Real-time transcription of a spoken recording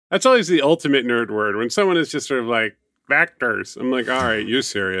That's always the ultimate nerd word. When someone is just sort of like, vectors. I'm like, all right, you're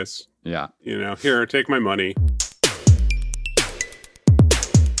serious. Yeah. Here, take my money.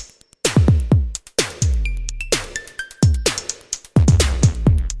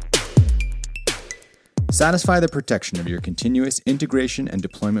 Satisfy the protection of your continuous integration and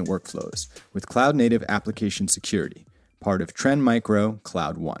deployment workflows with cloud-native application security, part of Trend Micro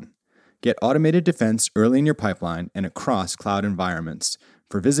Cloud One. Get automated defense early in your pipeline and across cloud environments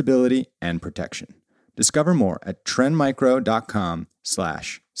for visibility and protection. Discover more at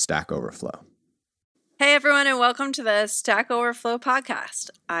trendmicro.com/Stack Overflow. Hey everyone, and welcome to the Stack Overflow podcast.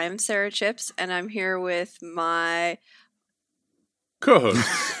 I'm Sarah Chips, and I'm here with my co-host.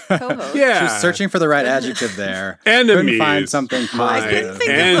 Yeah. She was searching for the right adjective there. Enemies. Couldn't find something positive. I couldn't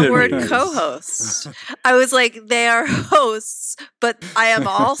think of the word co-host. I was like, they are hosts, but I am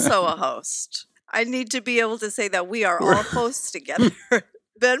also a host. I need to be able to say that we are all hosts together.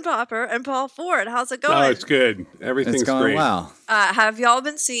 Ben Popper and Paul Ford. How's it going? Oh, it's good. Everything's going great. Well. Have y'all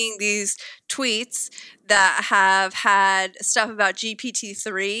been seeing these tweets that have had stuff about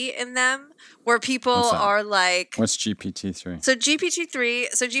GPT-3 in them, where people are like... What's GPT-3? So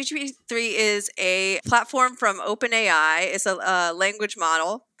GPT-3 is a platform from OpenAI. It's a language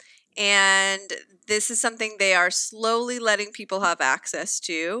model. And this is something they are slowly letting people have access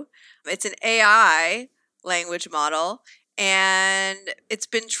to. It's an AI language model. And it's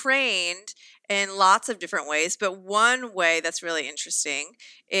been trained in lots of different ways. But one way that's really interesting,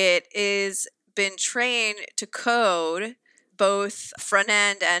 it is been trained to code both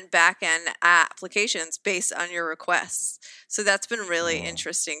front-end and back-end applications based on your requests. So that's been really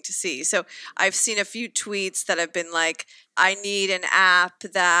interesting to see. So I've seen a few tweets that have been like, I need an app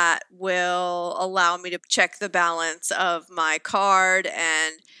that will allow me to check the balance of my card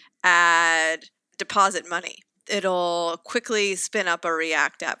and add deposit money. It'll quickly spin up a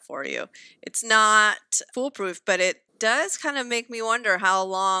React app for you. It's not foolproof, but it does kind of make me wonder how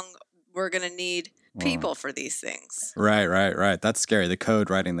long we're going to need people for these things. Right. That's scary. The code,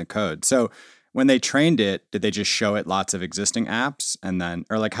 writing the code. So when they trained it, did they just show it lots of existing apps? And then,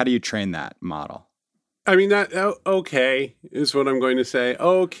 or like, how do you train that model? I mean, okay is what I'm going to say.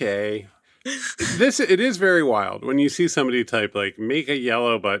 Okay. It is very wild when you see somebody type like make a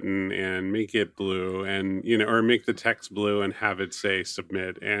yellow button and make it blue and, or make the text blue and have it say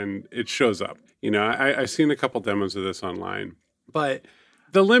submit and it shows up. I've seen a couple demos of this online, but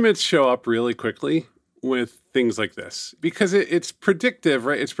the limits show up really quickly with things like this because it's predictive,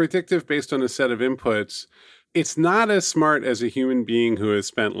 right? It's predictive based on a set of inputs. It's not as smart as a human being who has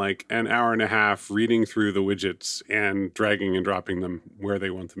spent like an hour and a half reading through the widgets and dragging and dropping them where they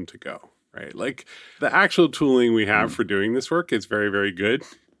want them to go. Right. Like the actual tooling we have for doing this work is very, very good.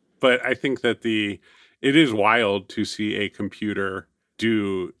 But I think that it is wild to see a computer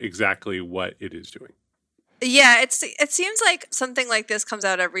do exactly what it is doing. Yeah, it seems like something like this comes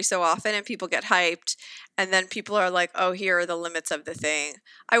out every so often and people get hyped and then people are like, oh, here are the limits of the thing.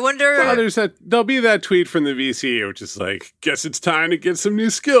 I wonder... Well, there'll be that tweet from the VC, which is like, guess it's time to get some new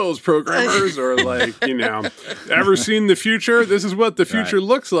skills, programmers, or like, ever seen the future? This is what the future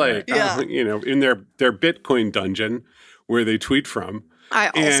looks like. Yeah. In their Bitcoin dungeon where they tweet from. I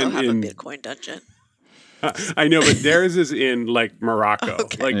also have a Bitcoin dungeon. I know, but theirs is in like Morocco.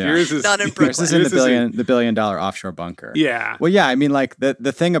 Okay. Like yours is not in Brooklyn. Yours is in the $1 billion offshore bunker. Yeah. Well, yeah. I mean, like the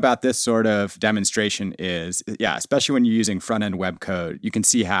thing about this sort of demonstration is, especially when you're using front end web code, you can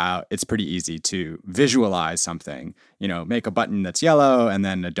see how it's pretty easy to visualize something. Make a button that's yellow and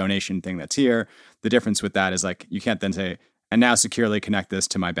then a donation thing that's here. The difference with that is like you can't then say, and now securely connect this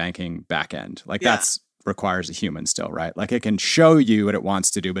to my banking backend. Like that's requires a human still, right? Like it can show you what it wants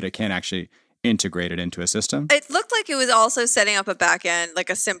to do, but it can't actually integrate it into a system. It looked like it was also setting up a backend, like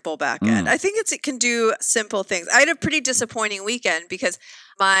a simple backend. I think it can do simple things. I had a pretty disappointing weekend because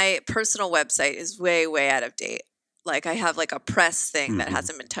my personal website is way, way out of date. Like I have like a press thing that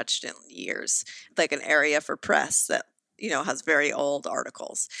hasn't been touched in years, like an area for press that has very old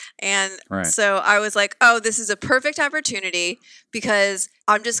articles. And so I was like, oh, this is a perfect opportunity because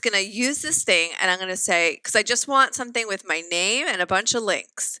I'm just going to use this thing and I'm going to say, because I just want something with my name and a bunch of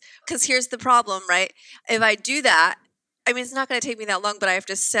links. Because here's the problem, right? If I do that, I mean, it's not going to take me that long, but I have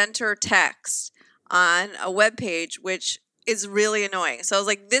to center text on a web page, which is really annoying. So I was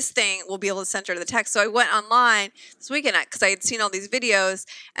like, this thing will be able to center the text. So I went online this weekend because I had seen all these videos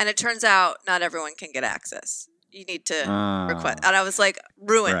and it turns out not everyone can get access. You need to request. And I was like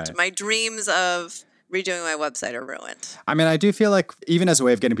ruined. My dreams of redoing my website are ruined. I mean, I do feel like even as a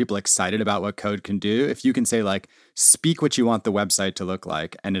way of getting people excited about what code can do, if you can say like, speak what you want the website to look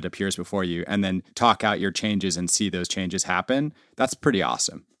like and it appears before you, and then talk out your changes and see those changes happen, that's pretty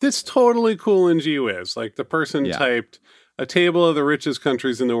awesome. That's totally cool in GWiz. Like the person typed a table of the richest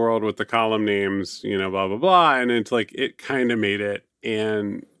countries in the world with the column names, blah, blah, blah. And it's like, it kind of made it.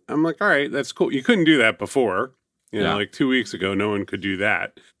 And I'm like, all right, that's cool. You couldn't do that before. Like 2 weeks ago, no one could do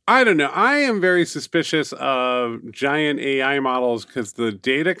that. I don't know. I am very suspicious of giant AI models because the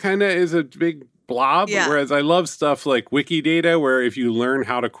data kind of is a big blob. Yeah. Whereas I love stuff like Wikidata, where if you learn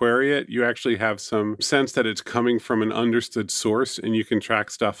how to query it, you actually have some sense that it's coming from an understood source and you can track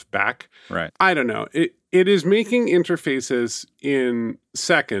stuff back. Right. I don't know. It is making interfaces in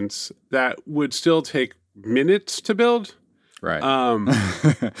seconds that would still take minutes to build. Right.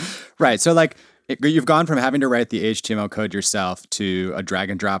 Right. So like, you've gone from having to write the HTML code yourself to a drag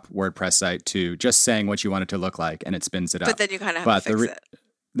and drop WordPress site to just saying what you want it to look like and it spins it up. But then you kind of have to fix it.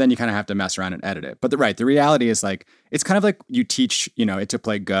 Then you kind of have to mess around and edit it. But the reality is like, it's kind of like you teach, it to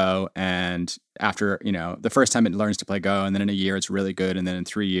play Go, and after, the first time it learns to play Go, and then in a year it's really good, and then in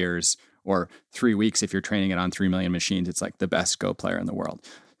 3 years or 3 weeks, if you're training it on 3 million machines, it's like the best Go player in the world.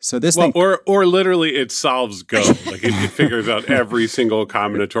 So this thing, or literally, it solves Go. Like it figures out every single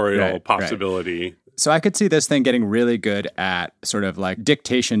combinatorial possibility. Right. So I could see this thing getting really good at sort of like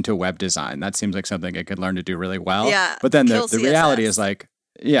dictation to web design. That seems like something it could learn to do really well. Yeah. But then the reality is like,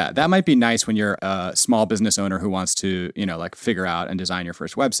 yeah, that might be nice when you're a small business owner who wants to, like figure out and design your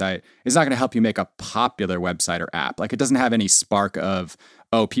first website. It's not going to help you make a popular website or app. Like it doesn't have any spark of,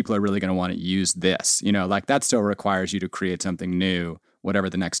 oh, people are really going to want to use this. Like that still requires you to create something new, whatever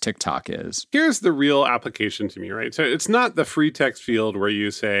the next TikTok is. Here's the real application to me, right? So it's not the free text field where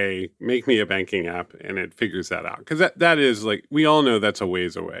you say, make me a banking app, and it figures that out. Because that is like, we all know that's a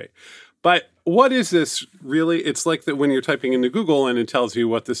ways away. But what is this really? It's like that when you're typing into Google and it tells you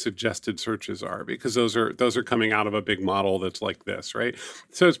what the suggested searches are, because those are coming out of a big model that's like this, right?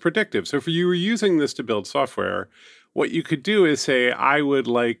 So it's predictive. So if you were using this to build software, what you could do is say, I would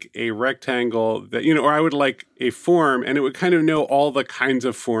like a rectangle that, or I would like a form, and it would kind of know all the kinds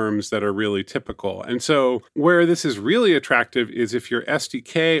of forms that are really typical. And so where this is really attractive is if your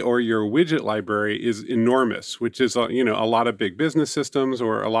SDK or your widget library is enormous, which is, a lot of big business systems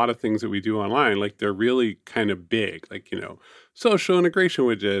or a lot of things that we do online, like they're really kind of big, like, social integration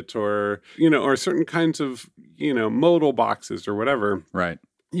widgets or certain kinds of, modal boxes or whatever. Right.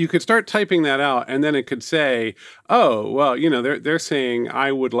 You could start typing that out, and then it could say, oh, well, they're saying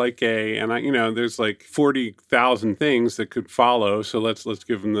I would like there's like 40,000 things that could follow. So let's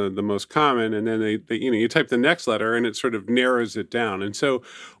give them the most common. And then they you type the next letter and it sort of narrows it down. And so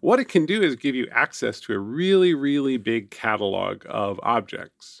what it can do is give you access to a really, really big catalog of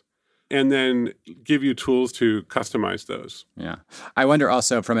objects, and then give you tools to customize those. Yeah. I wonder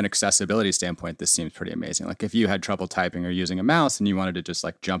also from an accessibility standpoint, this seems pretty amazing. Like if you had trouble typing or using a mouse and you wanted to just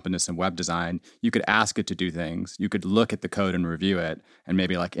like jump into some web design, you could ask it to do things. You could look at the code and review it and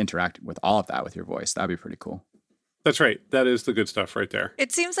maybe like interact with all of that with your voice. That'd be pretty cool. That's right. That is the good stuff right there.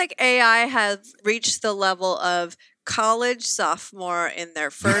 It seems like AI has reached the level of college sophomore in their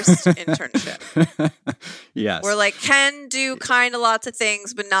first internship. Yes. We're like, can do kind of lots of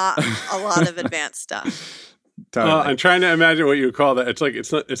things, but not a lot of advanced stuff. Totally. I'm trying to imagine what you would call that. It's like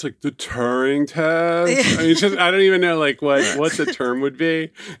it's like the Turing test. I mean, it's just I don't even know like what the term would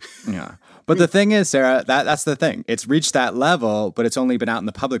be. Yeah. But the thing is, Sarah, that's the thing. It's reached that level, but it's only been out in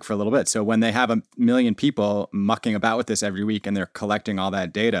the public for a little bit. So when they have 1 million people mucking about with this every week and they're collecting all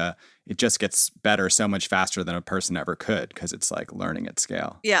that data, it just gets better so much faster than a person ever could because it's like learning at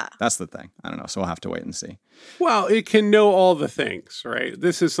scale. Yeah. That's the thing. I don't know. So we'll have to wait and see. Well, it can know all the things, right?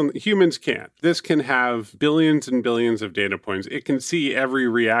 This is something humans can't. This can have billions and billions of data points. It can see every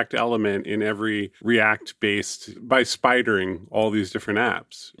React element in every React based by spidering all these different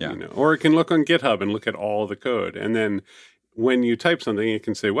apps. Yeah. Or it can look on GitHub and look at all the code. And then when you type something, it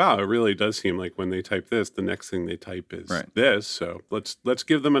can say, wow, it really does seem like when they type this, the next thing they type is this. So let's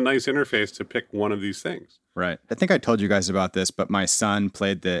give them a nice interface to pick one of these things. Right. I think I told you guys about this, but my son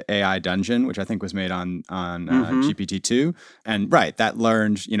played the AI Dungeon, which I think was made on GPT-2. And that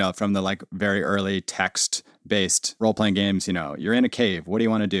learned, from the like very early text-based role-playing games, you're in a cave. What do you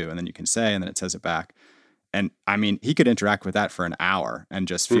want to do? And then you can say, and then it says it back. And I mean, he could interact with that for an hour and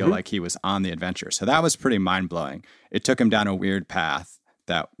just feel like he was on the adventure. So that was pretty mind-blowing. It took him down a weird path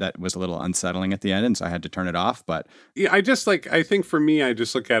that was a little unsettling at the end, and so I had to turn it off. But yeah, I think for me, I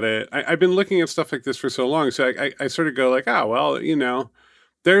just look at it. I've been looking at stuff like this for so long, so I sort of go like, oh, well,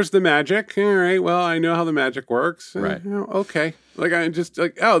 there's the magic. All right, well, I know how the magic works. Right. Okay. Like, I just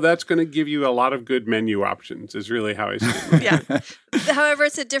like, oh, that's going to give you a lot of good menu options is really how I see it. Yeah. However,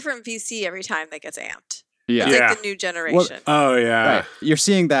 it's a different VC every time that gets amped. Yeah. It's Yeah. like the new generation. Oh, yeah. Right. You're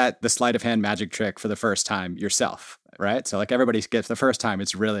seeing the sleight of hand magic trick for the first time yourself, right? So like everybody gets the first time,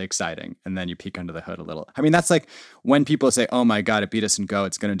 it's really exciting. And then you peek under the hood a little. I mean, that's like when people say, oh my God, it beat us in Go,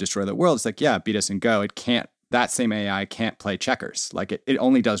 it's going to destroy the world. It's like, yeah, it beat us in Go. It can't, that same AI can't play checkers. Like it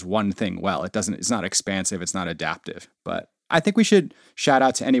only does one thing well. It's not expansive. It's not adaptive. But I think we should shout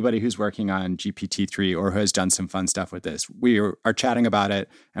out to anybody who's working on GPT-3 or who has done some fun stuff with this. We are chatting about it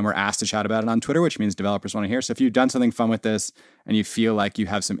and we're asked to chat about it on Twitter, which means developers want to hear. So if you've done something fun with this and you feel like you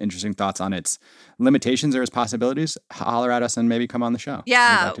have some interesting thoughts on its limitations or its possibilities, holler at us and maybe come on the show.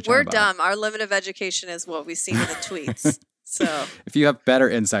 Yeah, we're dumb. Our limit of education is what we've seen in the tweets. So if you have better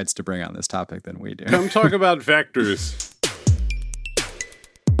insights to bring on this topic than we do. Come talk about vectors.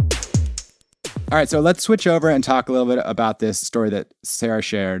 All right, so let's switch over and talk a little bit about this story that Sarah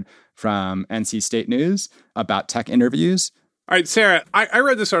shared from NC State News about tech interviews. All right, Sarah, I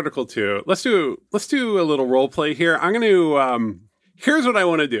read this article too. Let's do a little role play here. I'm going to, here's what I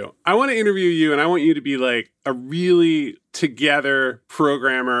want to do. I want to interview you and I want you to be like a really together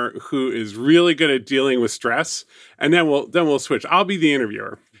programmer who is really good at dealing with stress. And then we'll switch. I'll be the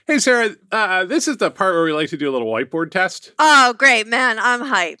interviewer. Hey, Sarah, this is the part where we like to do a little whiteboard test. Oh, great, man. I'm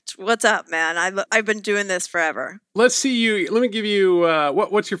hyped. What's up, man? I've been doing this forever. Let's see you. Let me give you,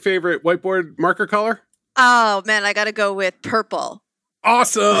 what's your favorite whiteboard marker color? Oh, man, I got to go with purple.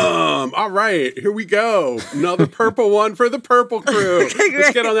 Awesome. All right, here we go. Another purple one for the purple crew. Okay,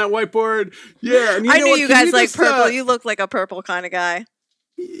 Let's get on that whiteboard. Yeah. And I know knew what? you Can guys like just, purple. You look like a purple kind of guy.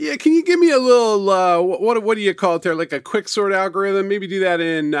 Yeah, can you give me a little, what do you call it there? Like a quick sort algorithm? Maybe do that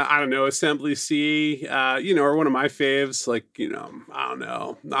in, I don't know, Assembly C, or one of my faves, like, I don't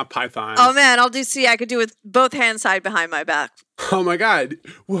know, not Python. Oh, man, I'll do C. I could do with both hands tied behind my back. Oh, my God.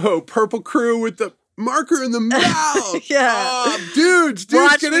 Whoa, purple crew with the marker in the mouth. Yeah. Dudes,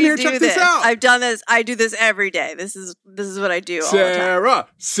 Watch get in me here, do check this out. I've done this. I do this every day. This is what I do all the time.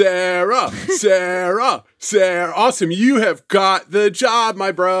 Sarah. Awesome. You have got the job,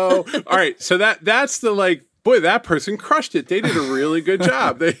 my bro. All right. So that's the boy, that person crushed it. They did a really good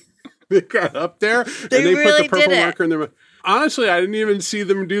job. They got up there and they really put the purple marker in their mouth. Honestly, I didn't even see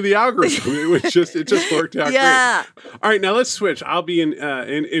them do the algorithm. It just worked out Yeah. great. All right, now let's switch. I'll be an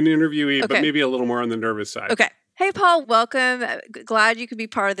interviewee, but maybe a little more on the nervous side. Okay. Hey, Paul, welcome. Glad you could be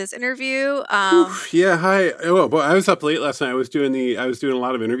part of this interview. Yeah, hi. Oh, well, I was up late last night. I was doing a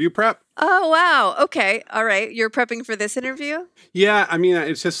lot of interview prep. Oh, wow. Okay. All right. You're prepping for this interview? Yeah, I mean,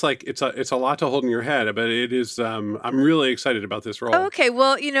 it's just like it's a lot to hold in your head, but it is. I'm really excited about this role. Oh, okay.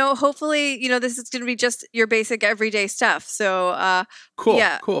 Well, hopefully, this is going to be just your basic everyday stuff. So, cool.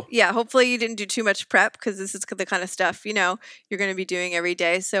 Yeah, cool. Yeah. Hopefully, you didn't do too much prep because this is the kind of stuff you're going to be doing every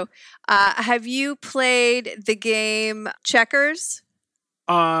day. So, have you played the game Checkers?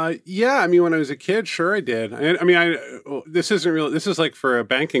 Yeah. I mean, when I was a kid, sure, I did. This isn't real. This is like for a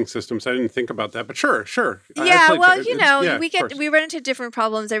banking system, so I didn't think about that. But sure. Yeah. Well, we run into different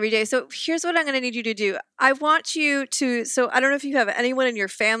problems every day. So here's what I'm going to need you to do. I want you to. So I don't know if you have anyone in your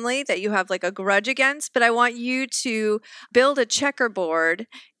family that you have like a grudge against, but I want you to build a checkerboard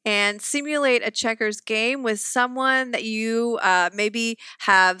and simulate a checkers game with someone that you maybe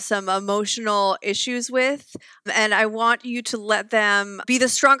have some emotional issues with. And I want you to let them be the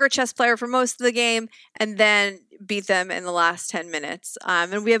stronger chess player for most of the game and then beat them in the last 10 minutes.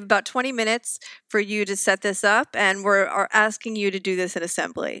 And we have about 20 minutes for you to set this up. And we're asking you to do this in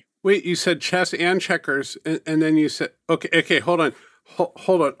assembly. Wait, you said chess and checkers. And then you said, okay, hold on.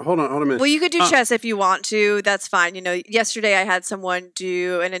 Hold on a minute. Well, you could do chess if you want to. That's fine. Yesterday I had someone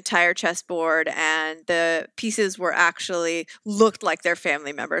do an entire chessboard and the pieces were actually looked like their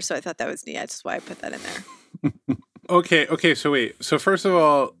family members. So I thought that was neat. That's why I put that in there. Okay. So wait. So first of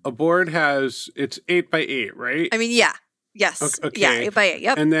all, a board it's 8x8, right? I mean, yeah. Yes. Okay. Yeah, 8x8.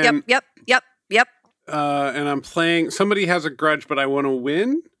 Yep. And then, Yep. And I'm playing. Somebody has a grudge, but I want to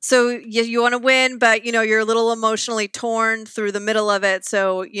win. So you want to win, but you're a little emotionally torn through the middle of it.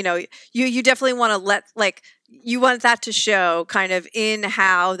 So you definitely want to you want that to show kind of in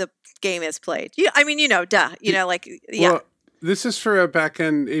how the game is played. Yeah. Well, this is for a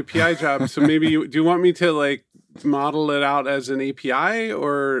back-end API job, so maybe do you want me to model it out as an API,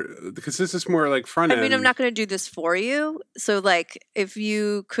 or because this is more like front end? I mean, I'm not going to do this for you. So if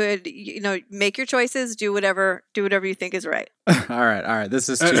you could, make your choices, do whatever you think is right. All right. This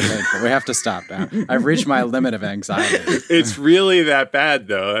is too painful. We have to stop now. I've reached my limit of anxiety. It's really that bad,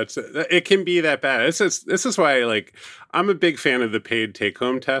 though. It can be that bad. This is why, like, I'm a big fan of the paid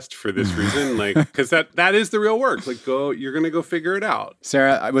take-home test for this reason, like, because that is the real work. Like, you're gonna go figure it out.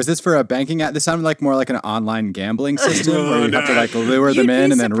 Sarah, was this for a banking app? This sounded like more like an online gambling system where you have to like lure them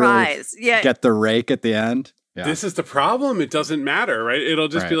in and then really get the rake at the end. Yeah. This is the problem. It doesn't matter, right? It'll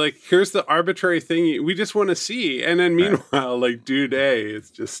just be like, here's the arbitrary thing we just want to see. And then meanwhile, like due day, it's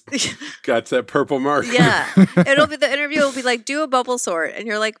just got that purple mark. Yeah. The interview will be like, do a bubble sort. And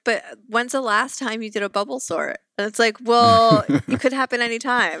you're like, but when's the last time you did a bubble sort? And it's like, well, it could happen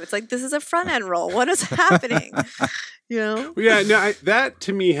anytime. It's like, this is a front end role. What is happening? You know? Yeah, no, that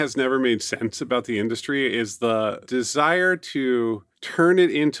to me has never made sense about the industry is the desire to turn it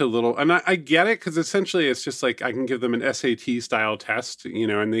into little, and I get it because essentially it's just like I can give them an SAT style test,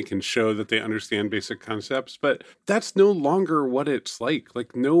 and they can show that they understand basic concepts, but that's no longer what it's like.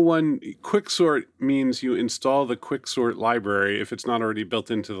 Like quicksort means you install the quicksort library if it's not already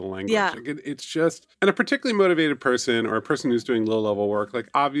built into the language. Yeah. Like it's just, and a particularly motivated person or a person who's doing low level work, like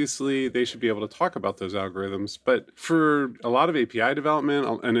obviously they should be able to talk about those algorithms, but for a lot of API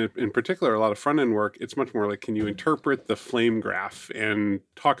development, and in particular a lot of front end work, it's much more like, can you interpret the flame graph and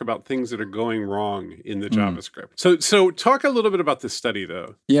talk about things that are going wrong in the JavaScript. So talk a little bit about this study,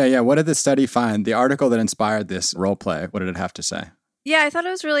 though. Yeah. What did the study find? The article that inspired this role play, what did it have to say? Yeah, I thought it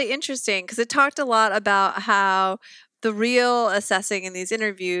was really interesting because it talked a lot about how the real assessing in these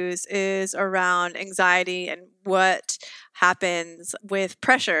interviews is around anxiety and what happens with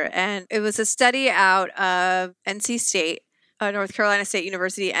pressure. And it was a study out of NC State, North Carolina State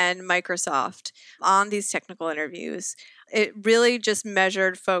University, and Microsoft on these technical interviews. It really just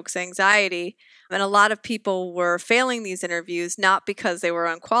measured folks' anxiety. And a lot of people were failing these interviews, not because they were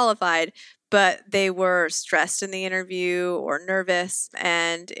unqualified, but they were stressed in the interview or nervous,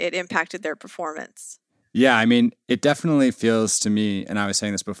 and it impacted their performance. Yeah, I mean, it definitely feels to me, and I was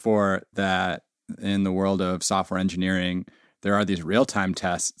saying this before, that in the world of software engineering, there are these real-time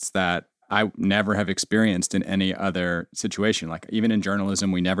tests that I never have experienced in any other situation. Like even in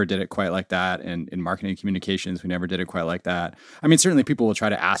journalism, we never did it quite like that. And in marketing communications, we never did it quite like that. I mean, certainly people will try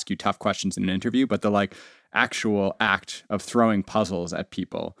to ask you tough questions in an interview, but the like actual act of throwing puzzles at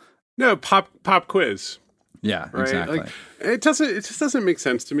people. No, pop quiz. Yeah, right? Exactly. Like, it just doesn't make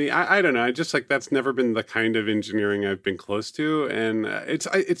sense to me. I don't know. I just like, that's never been the kind of engineering I've been close to. And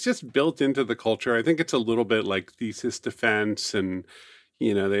it's just built into the culture. I think it's a little bit like thesis defense and,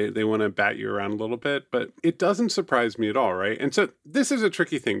 they want to bat you around a little bit, but it doesn't surprise me at all, right? And so this is a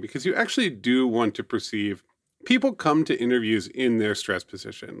tricky thing because you actually do want to perceive people come to interviews in their stress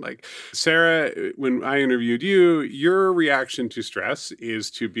position. Like Sarah, when I interviewed you, your reaction to stress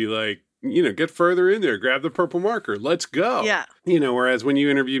is to be like, get further in there, grab the purple marker, let's go. Yeah. Whereas when you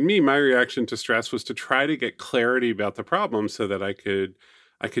interviewed me, my reaction to stress was to try to get clarity about the problem so that I could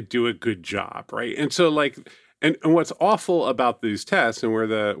do a good job, right? And so like, and what's awful about these tests and where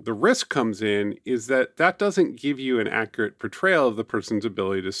the risk comes in is that doesn't give you an accurate portrayal of the person's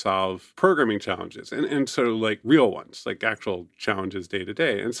ability to solve programming challenges. And so like real ones, like actual challenges day to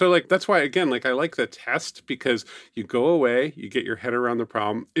day. And so like, that's why, again, like I like the test because you go away, you get your head around the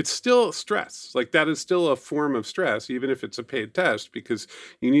problem. It's still stress. Like that is still a form of stress, even if it's a paid test, because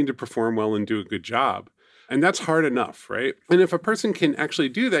you need to perform well and do a good job. And that's hard enough, right? And if a person can actually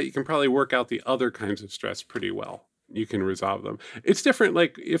do that, you can probably work out the other kinds of stress pretty well. You can resolve them. It's different.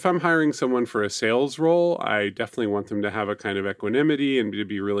 Like if I'm hiring someone for a sales role, I definitely want them to have a kind of equanimity and to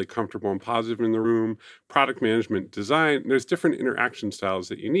be really comfortable and positive in the room. Product management, design, there's different interaction styles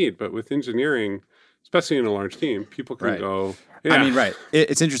that you need. But with engineering, especially in a large team, people can go... Yeah. I mean, right.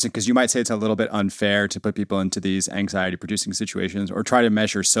 It's interesting because you might say it's a little bit unfair to put people into these anxiety-producing situations or try to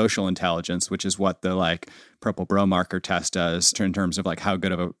measure social intelligence, which is what the like purple bro marker test does in terms of like how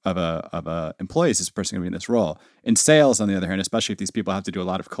good of a employee is this person going to be in this role. In sales, on the other hand, especially if these people have to do a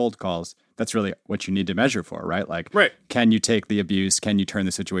lot of cold calls, that's really what you need to measure for, right? Like, Can you take the abuse? Can you turn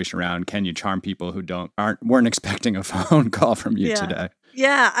the situation around? Can you charm people who weren't expecting a phone call from you today?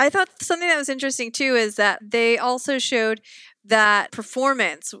 Yeah, I thought something that was interesting too is that they also showed that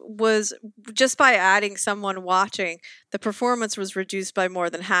performance was just by adding someone watching, the performance was reduced by more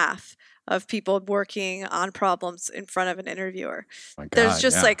than half of people working on problems in front of an interviewer. My There's God,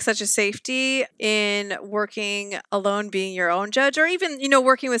 just yeah. like such a safety in working alone, being your own judge, or even,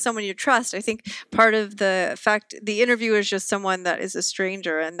 working with someone you trust. I think part of the fact the interviewer is just someone that is a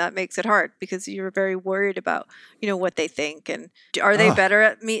stranger, and that makes it hard because you're very worried about, what they think. And are they Oh,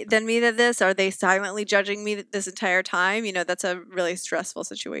 better than me at this? Are they silently judging me this entire time? That's a really stressful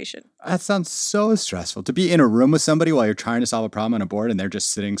situation. that sounds so stressful. To be in a room with somebody while you're trying to solve a problem on a board and they're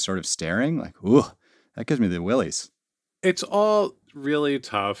just sitting sort of staring, like, ooh, that gives me the willies. It's all really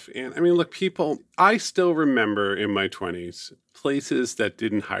tough. And I mean, look, I still remember in my 20s places that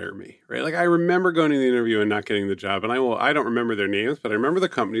didn't hire me, right? Like I remember going to the interview and not getting the job. And I don't remember their names, but I remember the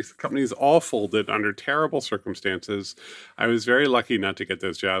companies. The companies all folded under terrible circumstances. I was very lucky not to get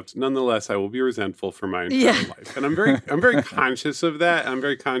those jobs. Nonetheless, I will be resentful for my entire life. And I'm very conscious of that. I'm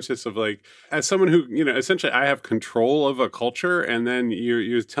very conscious of, like, as someone who, essentially I have control of a culture, and then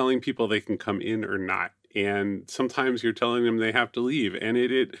you're telling people they can come in or not. And sometimes you're telling them they have to leave, and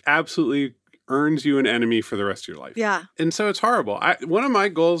it absolutely earns you an enemy for the rest of your life. Yeah. And so it's horrible. One of my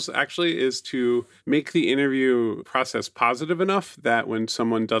goals actually is to make the interview process positive enough that when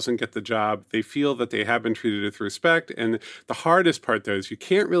someone doesn't get the job, they feel that they have been treated with respect. And the hardest part, though, is you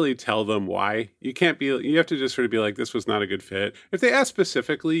can't really tell them why. You have to just sort of be like, this was not a good fit. If they ask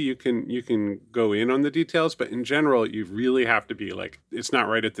specifically, you can go in on the details. But in general, you really have to be like, it's not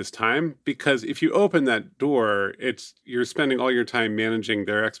right at this time. Because if you open that door, you're spending all your time managing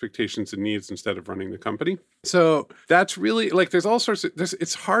their expectations and needs instead of running the company. So that's really, like, there's all sorts of,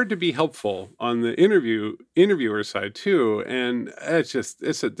 it's hard to be helpful on the interviewer side too. And this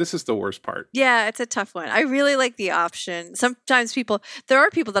is the worst part. Yeah, it's a tough one. I really like the option. Sometimes there are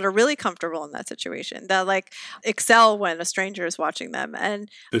people that are really comfortable in that situation, that like excel when a stranger is watching them. And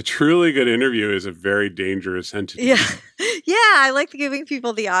the truly good interview is a very dangerous entity. yeah, yeah, I like giving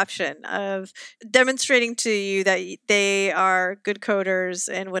people the option of demonstrating to you that they are good coders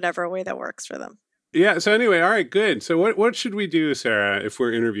in whatever way that works for them. Yeah. So anyway, all right, good. So what should we do, Sarah, if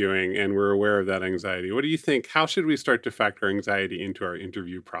we're interviewing and we're aware of that anxiety? What do you think? How should we start to factor anxiety into our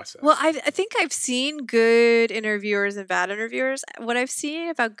interview process? Well, I think I've seen good interviewers and bad interviewers. What I've seen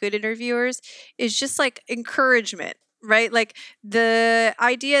about good interviewers is just like encouragement, right? Like the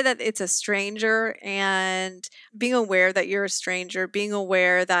idea that it's a stranger and being aware that you're a stranger, being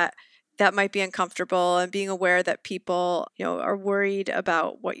aware that that might be uncomfortable, and being aware that people, are worried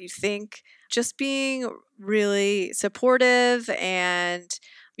about what you think. Just being really supportive, and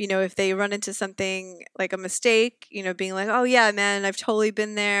if they run into something like a mistake, being like, oh yeah, man, I've totally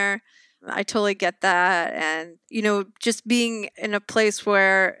been there. I totally get that. And, just being in a place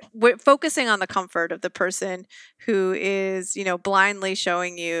where we're focusing on the comfort of the person who is, blindly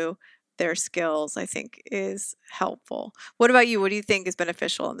showing you their skills, I think is helpful. What about you? What do you think is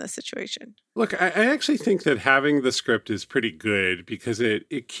beneficial in this situation? Look, I actually think that having the script is pretty good because it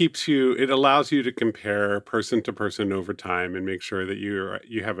allows you to compare person to person over time and make sure that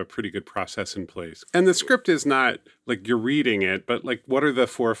you have a pretty good process in place. And the script is not like you're reading it, but like, what are the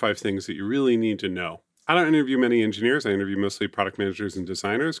 4 or 5 things that you really need to know? I don't interview many engineers. I interview mostly product managers and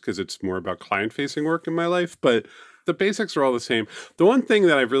designers because it's more about client-facing work in my life. But the basics are all the same. The one thing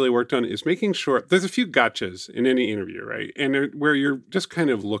that I've really worked on is making sure there's a few gotchas in any interview, right? And where you're just kind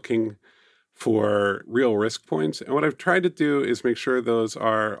of looking for real risk points. And what I've tried to do is make sure those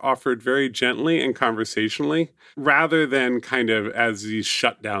are offered very gently and conversationally, rather than kind of as these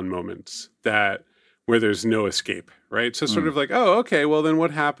shutdown moments where there's no escape, right? So sort of like, oh, okay, well then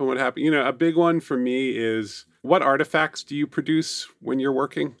what happened? What happened? A big one for me is, what artifacts do you produce when you're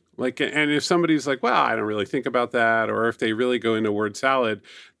working? Like, and if somebody's like, well, I don't really think about that, or if they really go into word salad,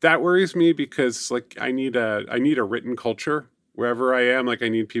 that worries me because like I need a written culture wherever I am. Like I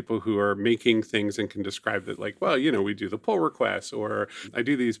need people who are making things and can describe that, like, well, we do the pull requests, or I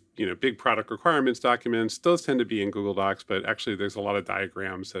do these, big product requirements documents. Those tend to be in Google Docs, but actually there's a lot of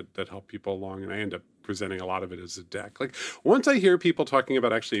diagrams that help people along, and I end up presenting a lot of it as a deck. Like once I hear people talking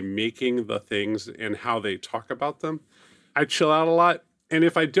about actually making the things and how they talk about them, I chill out a lot. And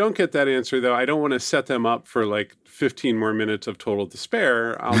if I don't get that answer, though, I don't want to set them up for like 15 more minutes of total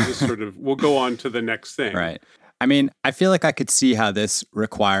despair. I'll just we'll go on to the next thing. Right. I mean, I feel like I could see how this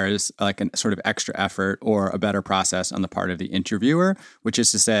requires like a sort of extra effort or a better process on the part of the interviewer, which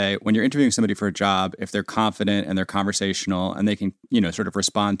is to say, when you're interviewing somebody for a job, if they're confident and they're conversational and they can, sort of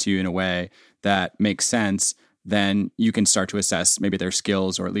respond to you in a way that makes sense, then you can start to assess maybe their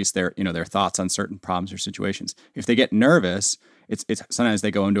skills or at least their thoughts on certain problems or situations. If they get nervous, it's sometimes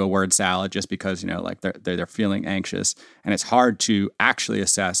they go into a word salad just because, like they're feeling anxious, and it's hard to actually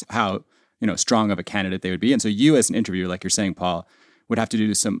assess how strong of a candidate they would be. And so you as an interviewer, like you're saying, Paul, would have to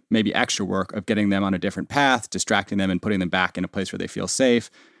do some maybe extra work of getting them on a different path, distracting them and putting them back in a place where they feel safe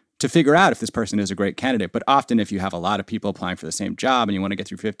to figure out if this person is a great candidate. But often if you have a lot of people applying for the same job and you want to get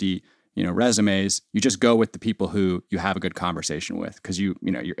through 50 resumes, you just go with the people who you have a good conversation with because you're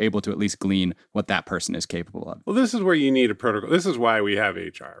able to at least glean what that person is capable of. Well, this is where you need a protocol. This is why we have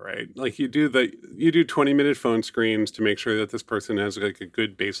HR, right? Like you do 20-minute phone screens to make sure that this person has like a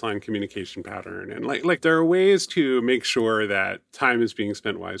good baseline communication pattern. And like there are ways to make sure that time is being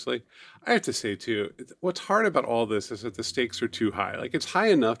spent wisely. I have to say too, what's hard about all this is that the stakes are too high. Like it's high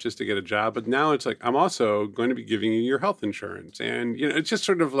enough just to get a job, but now it's like, I'm also going to be giving you your health insurance. And, it's just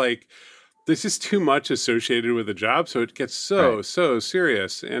sort of like, there's just too much associated with the job. So it gets so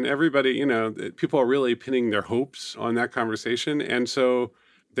serious. And everybody, people are really pinning their hopes on that conversation. And so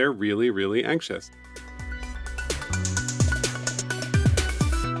they're really, really anxious.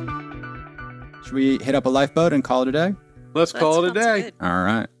 Should we hit up a lifeboat and call it a day? Let's call it a day. Good. All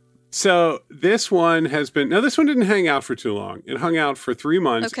right. So this one this one didn't hang out for too long. It hung out for 3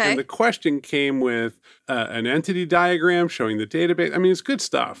 months. Okay. And the question came with an entity diagram showing the database. I mean, it's good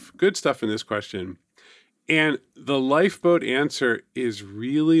stuff in this question. And the lifeboat answer is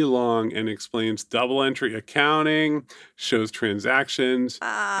really long and explains double entry accounting, shows transactions,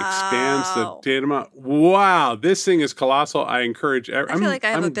 expands the data model. Wow, this thing is colossal. I encourage I feel like I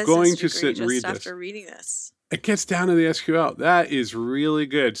have a business going degree to sit and read just this. after reading this. It gets down to the SQL. That is really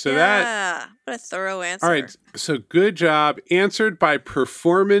good. So what a thorough answer. All right. So good job. Answered by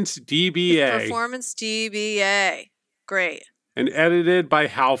Performance DBA. Performance DBA. Great. And edited by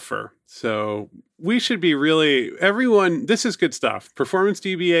Halfer. So we should be everyone, this is good stuff. Performance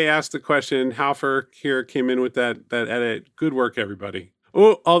DBA asked the question. Halfer here came in with that edit. Good work, everybody.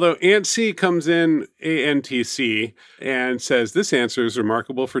 Oh, although ANTC comes in, ANTC, and says this answer is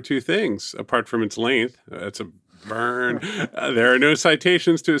remarkable for two things, apart from its length. That's a burn. There are no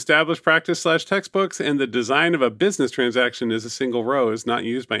citations to established practice/textbooks, and the design of a business transaction is a single row, is not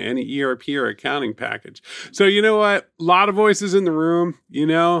used by any ERP or accounting package. So you know what? A lot of voices in the room,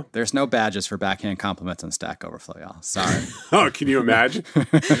 There's no badges for backhand compliments on Stack Overflow, y'all. Sorry. Oh, can you imagine?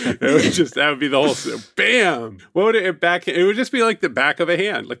 That would be the whole, bam. What would it backhand? It would just be like the back of a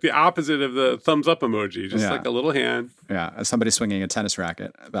hand, like the opposite of the thumbs up emoji, just like a little hand. Yeah, somebody swinging a tennis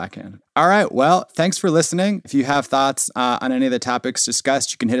racket backhand. All right, well, thanks for listening. If you have thoughts on any of the topics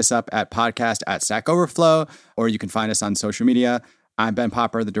discussed, you can hit us up at podcast@Stack Overflow, or you can find us on social media. I'm Ben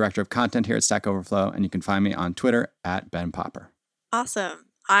Popper, the director of content here at Stack Overflow, and you can find me on Twitter @BenPopper. Awesome.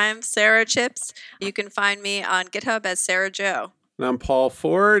 I'm Sarah Chips. You can find me on GitHub as Sarah Joe. And I'm Paul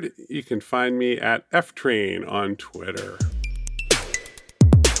Ford. You can find me at FTrain on Twitter.